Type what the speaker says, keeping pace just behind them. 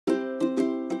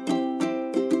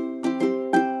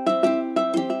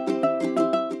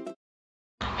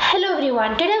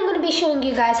everyone, today I'm going to be showing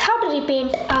you guys how to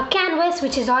repaint a canvas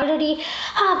which is already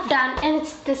half done, and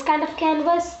it's this kind of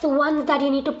canvas, the ones that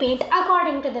you need to paint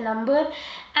according to the number.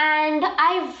 And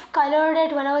I've colored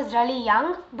it when I was really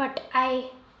young, but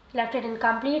I left it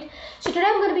incomplete. So today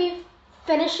I'm going to be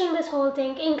finishing this whole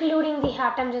thing, including the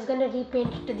hat. I'm just going to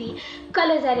repaint it to the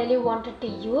colors I really wanted to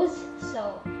use.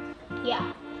 So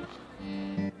yeah.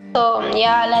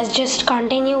 Let's just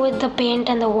continue with the paint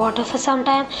and the water for some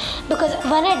time, because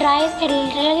when it dries it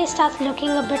really starts looking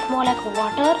a bit more like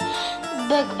water,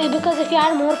 because if you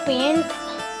add more paint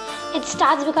it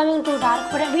starts becoming too dark,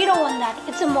 but we don't want that.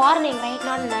 It's a morning, right,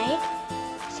 not night.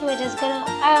 So we're just gonna,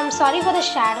 I'm sorry for the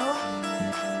shadow,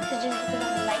 it's just because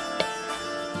of light.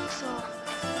 So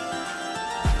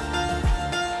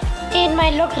it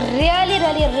might look really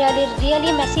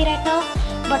messy right now,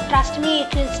 but trust me,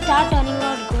 it will start turning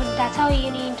out good. That's how you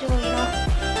need to,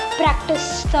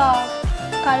 practice the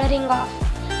coloring of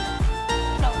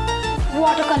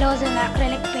watercolors and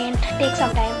acrylic paint. Take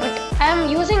some time, but I'm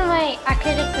using my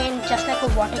acrylic paint just like a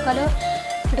watercolor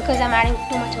because I'm adding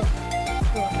too much of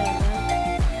water in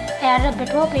there. I added a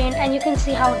bit more paint, and you can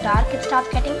see how dark it starts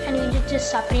getting, and you need to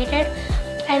just separate it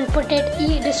and put it,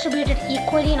 distribute it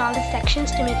equally in all the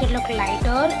sections to make it look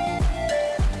lighter.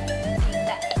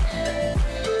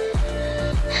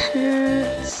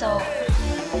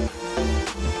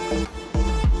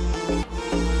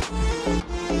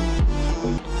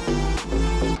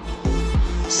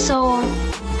 So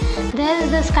there is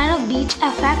this kind of beach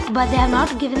effect, but they have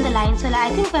not given the line, so I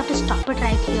think we have to stop it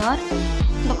right here,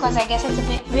 because I guess it's a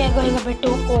bit, we are going a bit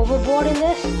too overboard in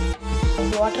this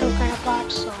water kind of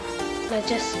part. So let's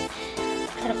just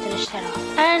try to finish that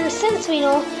off. And since we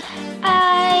know,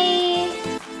 I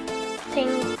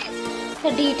think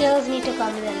the details need to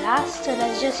come in the last, so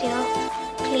let's just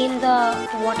clean the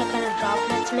water kind of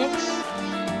droplets mix,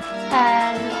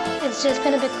 and it's just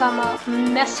gonna become a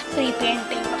mess-free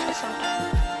painting after some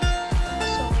time.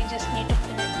 So we just need to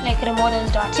finish, remove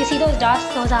those dots. You see those dots?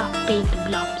 Those are paint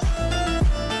blobs,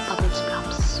 bubbles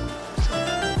blobs. So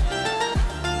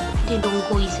they don't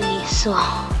go easily. So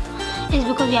it's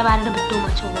because we have added a bit too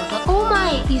much water. Oh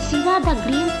my! You see that? The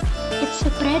green? It's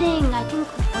spreading. I think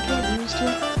what we have used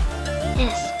here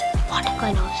is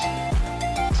watercolors.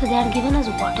 So they are given us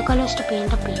watercolors to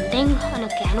paint a painting on a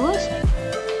canvas.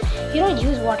 You don't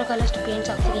use watercolors to paint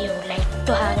something you would like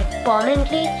to have it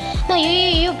permanently. No,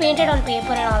 you paint it on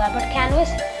paper and all that, but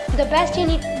canvas, the best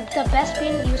paint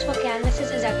used for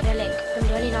canvases is acrylic. I'm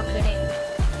really not kidding.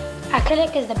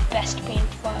 Acrylic is the best paint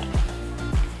for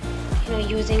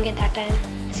using it that time.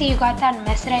 See, you got that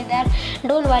mess right there.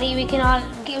 Don't worry, we can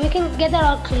get that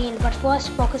all clean, but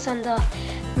first focus on the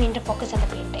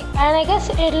painting. And I guess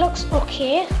it looks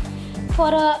okay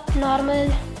for a normal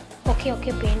okay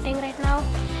painting right now.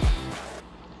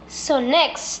 So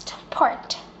next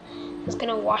part, I'm just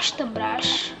gonna wash the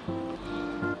brush,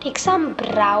 take some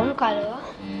brown color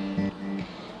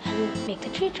and make the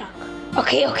tree trunk.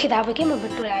 Okay, that became a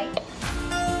bit too light.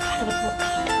 Add a bit more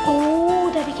paint.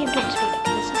 Oh, that became too much paint.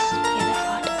 Okay, let's just clear that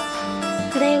part.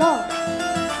 There you go.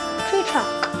 Tree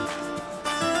trunk.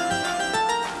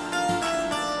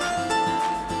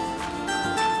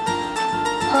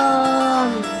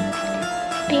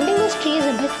 Painting this tree is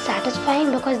a bit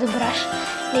satisfying because the brush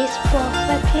lays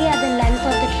perfectly at the length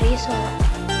of the tree, so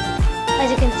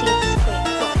as you can see, it's going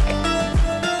perfect.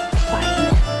 Fine.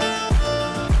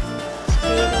 So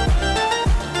there you go.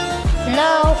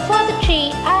 Now for the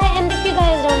tree, and if you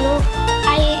guys don't know,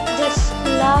 I just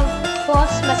love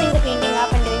first messing the painting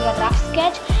up and doing a rough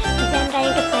sketch, then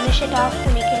trying to finish it off to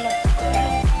make it look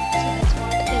good. So that's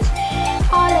what it is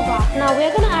all about. Now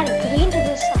we're gonna add green to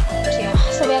this.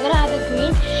 So we're gonna add the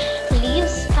green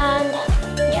leaves, and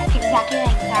yeah, exactly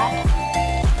like that.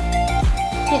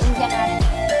 This is gonna add it.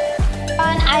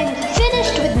 And I'm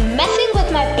finished with messing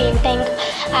with my painting,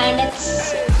 and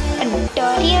it's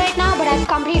dirty right now, but I've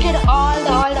completed all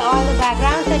the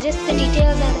background, so just the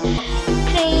details and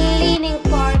cleaning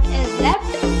part is left.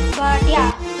 But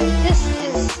yeah, this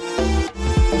is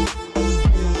still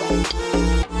wet.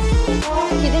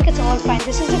 You think it's all fine?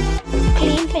 This is a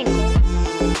clean finger.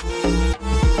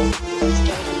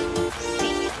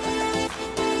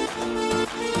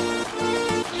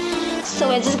 So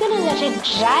we're just gonna let it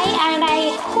dry, and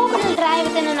I hope it'll dry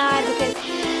within an hour, because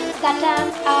that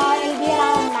time it'll be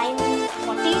around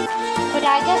 9:40. But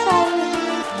I guess I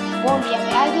won't be awake.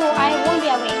 I won't be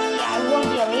awake. Yeah, I won't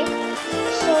be awake.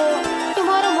 So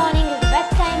tomorrow morning is the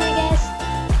best time, I guess.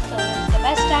 So it's the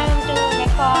best time to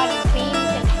record and paint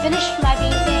and finish my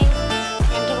painting.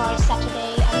 And tomorrow is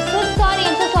Saturday. I'm so sorry.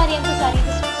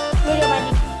 This video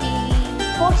might be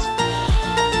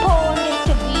postponed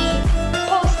to be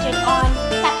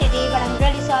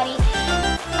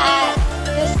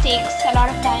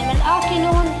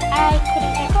afternoon I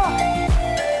couldn't record.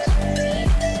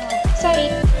 So sorry,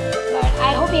 but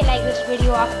I hope you like this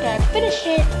video after I finish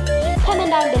it. Comment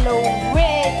down below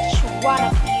which one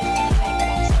of these do you like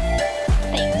best.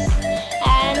 Thanks.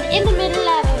 And in the middle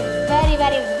I have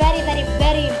a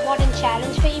very important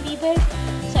challenge for you people.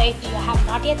 So if you have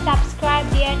not yet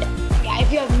subscribed yet,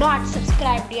 if you have not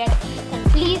subscribed yet, then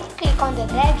please click on the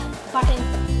red button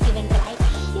given right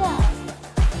here.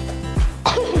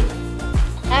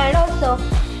 And also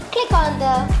click on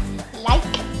the like,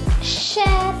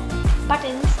 share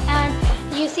buttons, and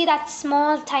you see that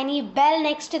small tiny bell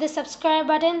next to the subscribe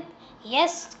button?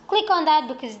 Yes, click on that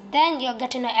because then you'll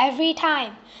get to know every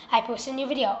time I post a new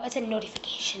video. It's a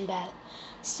notification bell.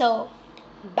 So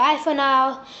bye for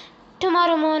now.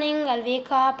 Tomorrow morning I'll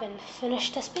wake up and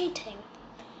finish this painting.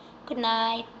 Good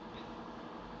night.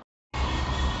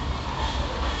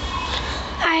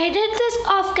 I did this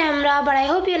off camera, but I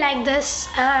hope you like this,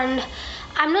 and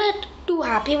I'm not too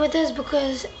happy with this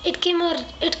because it came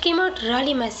out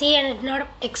really messy and I did not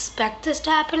expect this to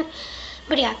happen.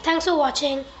 But yeah, thanks for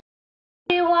watching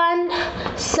everyone.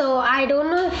 So I don't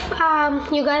know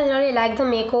if you guys really like the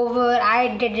makeover.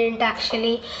 I didn't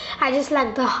actually. I just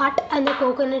like the hut and the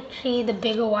coconut tree, the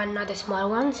bigger one, not the small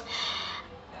ones.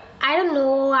 I don't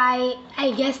know,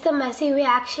 I guess the messy way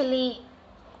actually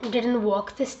didn't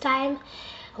work this time.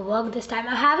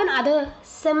 I have another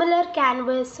similar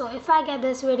canvas, so if I get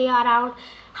this video around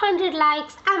 100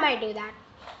 likes, I might do that.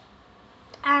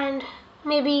 And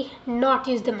maybe not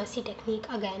use the messy technique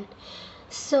again.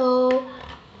 So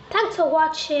thanks for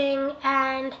watching,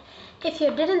 and if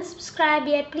you didn't subscribe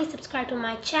yet, please subscribe to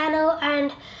my channel,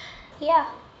 and yeah,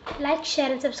 like,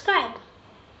 share and subscribe.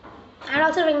 And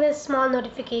also ring this small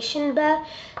notification bell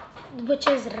which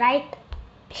is right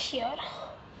here,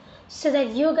 so that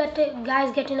you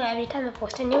guys get to know every time I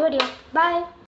post a new video. Bye.